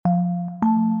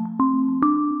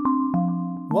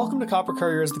Welcome to Copper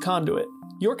Courier as the Conduit,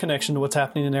 your connection to what's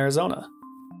happening in Arizona.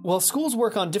 While schools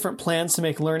work on different plans to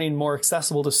make learning more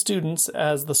accessible to students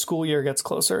as the school year gets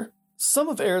closer, some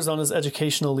of Arizona's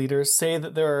educational leaders say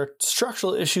that there are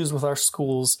structural issues with our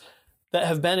schools that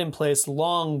have been in place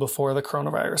long before the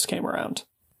coronavirus came around.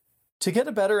 To get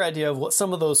a better idea of what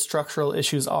some of those structural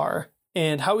issues are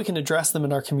and how we can address them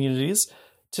in our communities,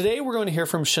 today we're going to hear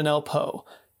from Powe.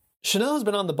 Chanel has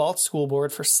been on the Balsz School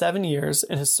Board for 7 years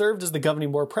and has served as the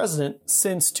governing board president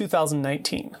since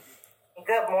 2019.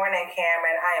 Good morning,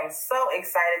 Cameron. I am so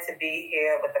excited to be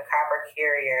here with the Copper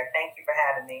Courier. Thank you for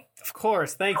having me. Of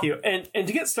course, thank you. And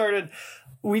to get started,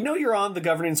 we know you're on the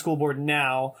governing school board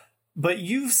now, but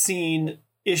you've seen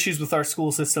issues with our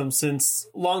school system since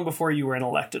long before you were in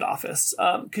elected office.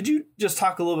 Could you just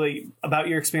talk a little bit about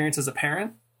your experience as a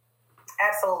parent?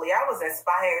 Absolutely. I was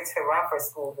inspired to run for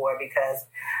school board because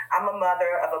I'm a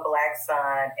mother of a Black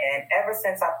son, and ever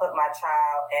since I put my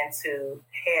child into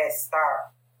Head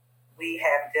Start, we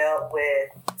have dealt with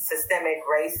systemic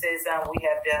racism. We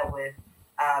have dealt with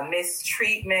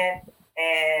mistreatment,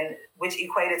 and which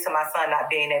equated to my son not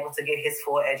being able to get his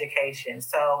full education.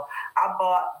 So I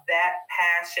brought that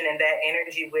passion and that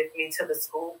energy with me to the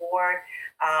school board.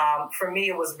 For me,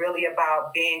 it was really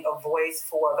about being a voice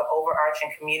for the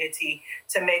overarching community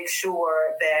to make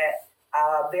sure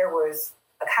that there was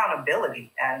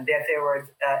accountability and that there were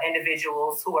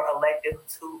individuals who were elected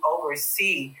to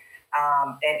oversee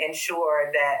and ensure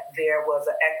that there was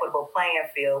an equitable playing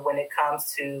field when it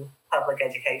comes to public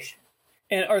education.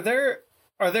 And are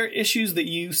there issues that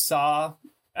you saw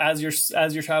as your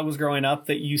child was growing up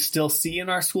that you still see in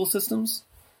our school systems?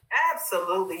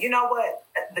 Absolutely. You know what?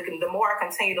 The more I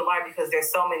continue to learn, because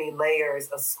there's so many layers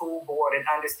of school board and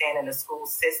understanding the school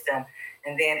system,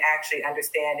 and then actually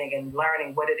understanding and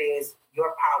learning what it is,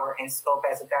 your power and scope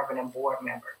as a governing board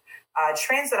member.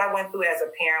 Trends that I went through as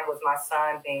a parent was my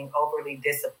son being overly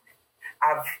disciplined.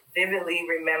 I vividly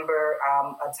remember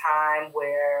a time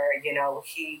where,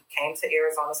 he came to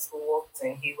Arizona schools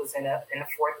and he was in the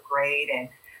fourth grade, and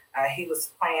he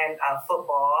was playing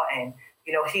football, and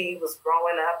he was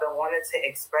growing up and wanted to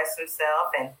express himself,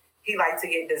 and he liked to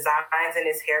get designs in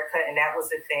his haircut, and that was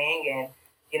the thing. And,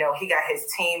 he got his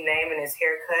team name in his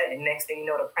haircut, and next thing you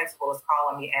know, the principal was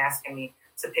calling me, asking me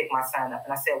to pick my son up.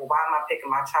 And I said, well, why am I picking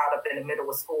my child up in the middle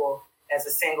of school as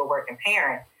a single working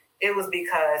parent? It was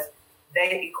because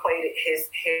they equated his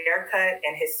haircut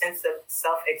and his sense of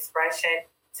self-expression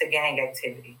to gang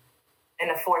activity in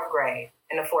the fourth grade.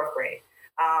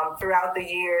 Throughout the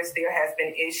years, there has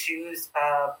been issues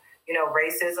of,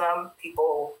 racism,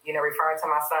 people, referring to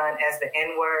my son as the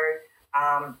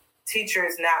N-word,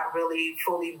 teachers not really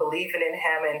fully believing in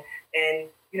him and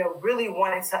really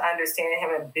wanting to understand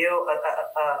him and build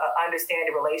a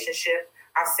understanding relationship.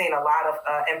 I've seen a lot of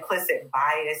implicit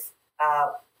bias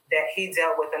that he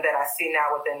dealt with and that I see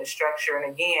now within the structure.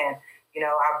 And again,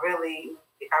 I really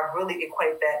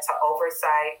equate that to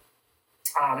oversight,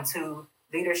 to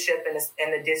leadership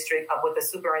in the district with the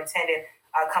superintendent,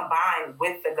 combined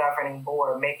with the governing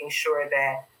board, making sure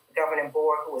that the governing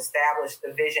board who established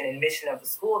the vision and mission of the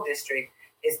school district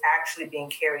is actually being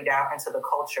carried out into the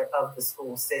culture of the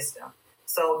school system.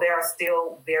 So there are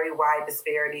still very wide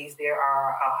disparities. There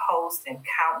are a host and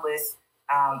countless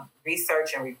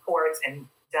research and reports and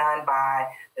done by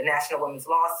the National Women's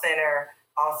Law Center,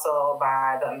 also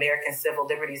by the American Civil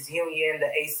Liberties Union, the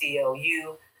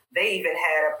ACLU. They even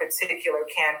had a particular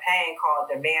campaign called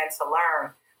Demand to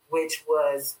Learn, which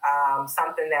was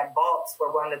something that Balsz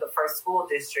were one of the first school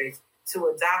districts to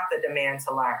adopt the Demand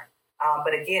to Learn.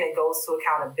 But again, it goes to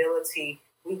accountability.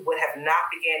 We would have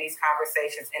not began these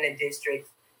conversations in the district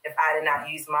if I did not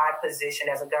use my position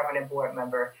as a governing board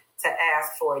member to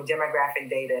ask for demographic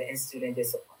data and student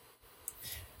discipline.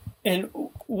 And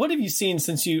what have you seen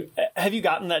have you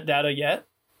gotten that data yet?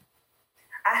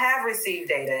 I have received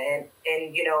data, and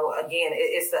again,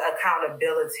 it's the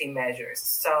accountability measures.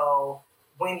 So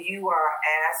when you are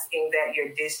asking that your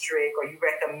district, or you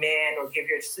recommend or give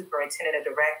your superintendent a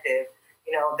directive,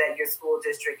 that your school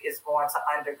district is going to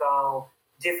undergo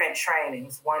different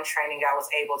trainings. One training I was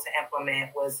able to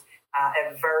implement was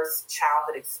adverse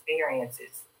childhood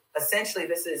experiences. Essentially,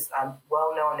 this is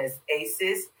well known as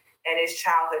ACEs, and it's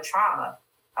childhood trauma.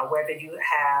 Whether you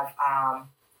have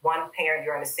one parent,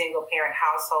 you're in a single parent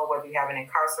household, whether you have an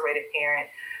incarcerated parent,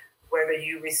 whether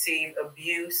you receive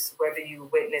abuse, whether you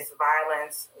witness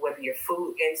violence, whether you're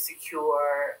food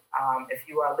insecure, if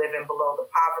you are living below the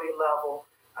poverty level,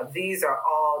 these are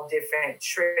all different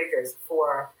triggers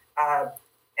for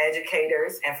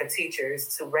educators and for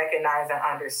teachers to recognize and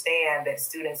understand that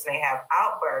students may have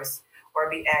outbursts or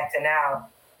be acting out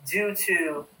due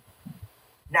to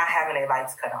not having their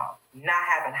lights cut on, not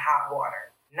having hot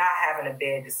water, not having a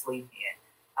bed to sleep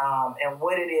in, and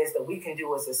what it is that we can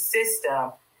do as a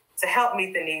system to help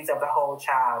meet the needs of the whole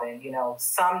child. And,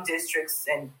 some districts,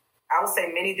 and I would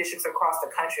say many districts across the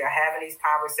country, are having these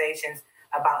conversations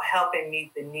about helping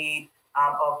meet the need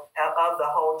of the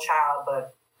whole child.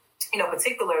 But,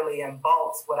 particularly in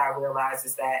Balsz, what I realized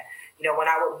is that, when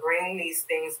I would bring these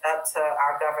things up to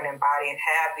our governing body and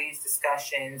have these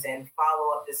discussions and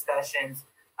follow-up discussions,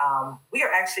 we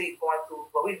are actually going through,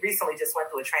 we recently just went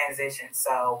through a transition.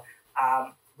 So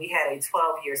we had a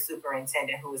 12-year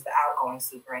superintendent who was the outgoing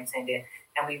superintendent,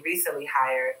 and we recently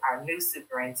hired our new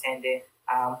superintendent,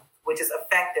 which is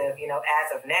effective,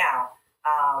 as of now.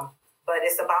 But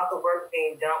it's about the work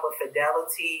being done with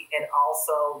fidelity, and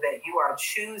also that you are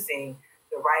choosing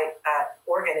the right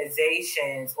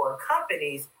organizations or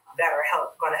companies that are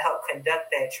going to help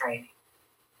conduct that training.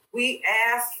 We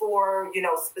asked for,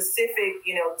 specific,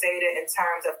 data in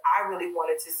terms of, I really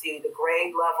wanted to see the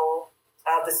grade level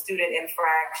of the student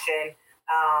infraction,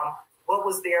 what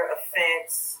was their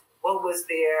offense, what was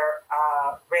their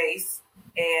race,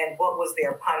 and what was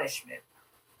their punishment.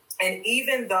 And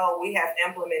even though we have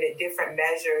implemented different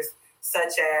measures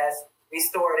such as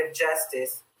restorative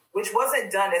justice, which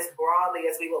wasn't done as broadly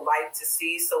as we would like to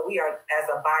see, so we are, as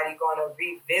a body, going to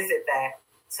revisit that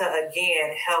to,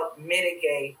 again, help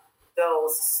mitigate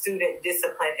those student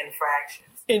discipline infractions.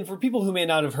 And for people who may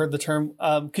not have heard the term,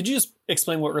 could you just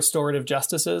explain what restorative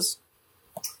justice is?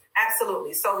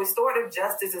 Absolutely. So restorative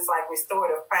justice is like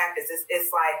restorative practice.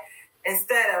 It's like,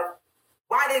 instead of,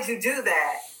 why did you do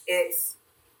that? It's,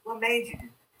 what made you do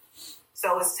that?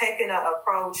 So it's taking an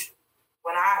approach,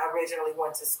 when I originally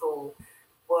went to school,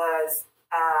 was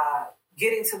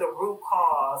getting to the root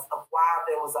cause of why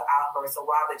there was an outburst or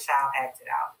why the child acted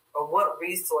out, or what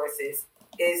resources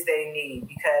is they need.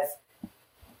 Because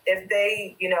if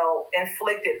they,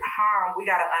 inflicted harm, we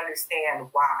got to understand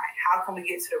why. How can we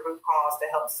get to the root cause to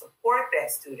help support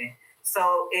that student?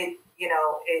 So it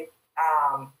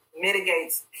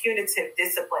mitigates punitive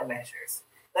discipline measures.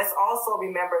 Let's also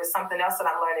remember something else that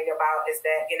I'm learning about is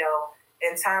that,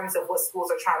 in terms of what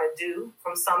schools are trying to do,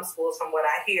 from some schools, from what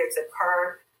I hear, to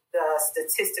curb the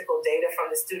statistical data from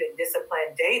the student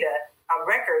discipline data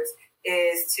records,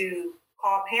 is to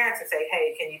call parents and say,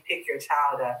 hey, can you pick your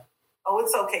child up? Oh,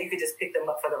 it's okay. You could just pick them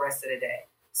up for the rest of the day.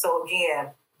 So again,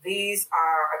 these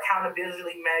are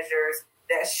accountability measures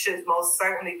that should most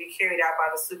certainly be carried out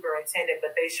by the superintendent,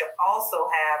 but they should also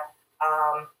have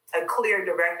a clear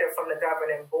directive from the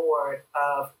governing board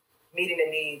of meeting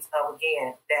the needs of,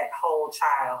 again, that whole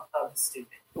child of the student.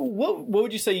 What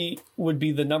would you say would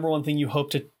be the number one thing you hope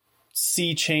to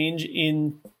see change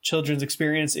in children's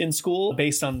experience in school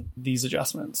based on these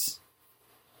adjustments?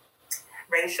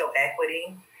 Racial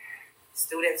equity,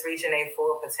 students reaching their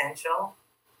full potential,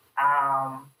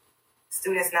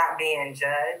 students not being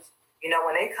judged.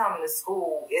 When they come to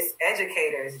school, it's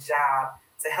educators' job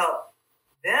to help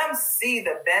them see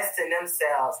the best in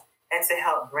themselves and to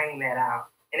help bring that out.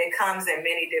 And it comes in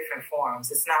many different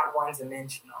forms. It's not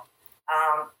one-dimensional.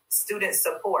 Student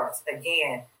supports,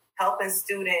 again, helping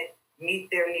student meet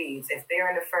their needs. If they're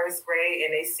in the first grade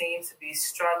and they seem to be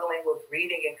struggling with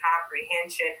reading and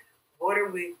comprehension, what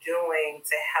are we doing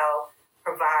to help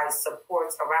provide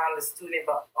supports around the student,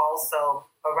 but also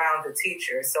around the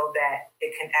teacher, so that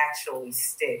it can actually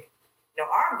stick?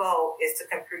 Our goal is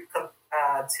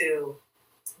to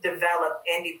develop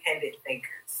independent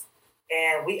thinkers.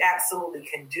 And we absolutely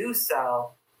can do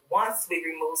so once we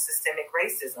remove systemic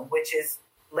racism, which is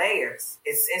layers.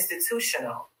 It's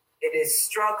institutional. It is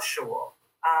structural.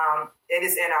 It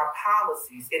is in our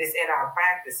policies. It is in our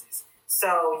practices.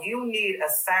 So you need a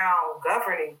sound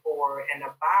governing board and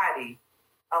a body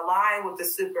aligned with the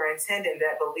superintendent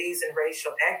that believes in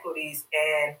racial equities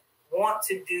and want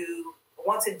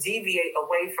to deviate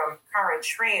away from current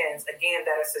trends, again,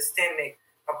 that are systemic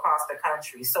across the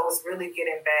country. So it's really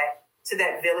getting back to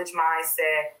that village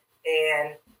mindset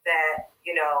and that,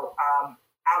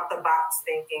 out the box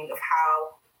thinking of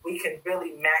how we can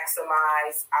really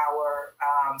maximize our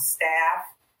staff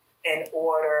in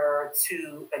order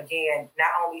to, again, not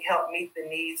only help meet the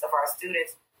needs of our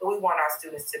students, but we want our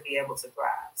students to be able to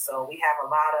thrive. So we have a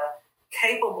lot of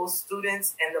capable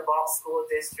students in the Balsz School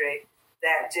District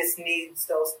that just needs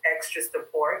those extra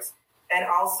supports, and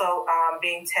also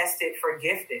being tested for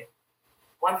gifted.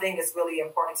 One thing that's really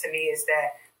important to me is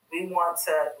that we want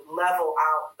to level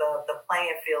out the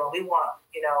playing field. We want,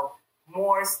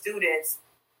 more students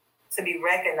to be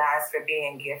recognized for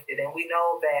being gifted. And we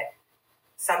know that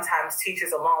sometimes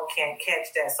teachers alone can't catch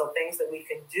that. So things that we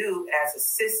can do as a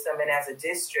system and as a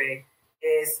district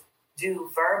is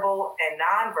do verbal and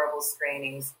nonverbal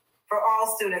screenings for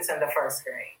all students in the first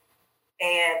grade.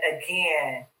 And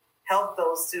again, help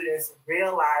those students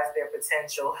realize their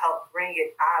potential, help bring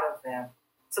it out of them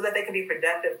so that they can be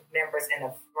productive members in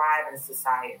a thriving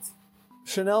society.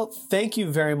 Chanel, thank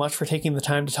you very much for taking the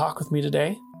time to talk with me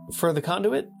today. For The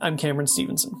Conduit, I'm Cameron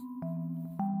Stevenson.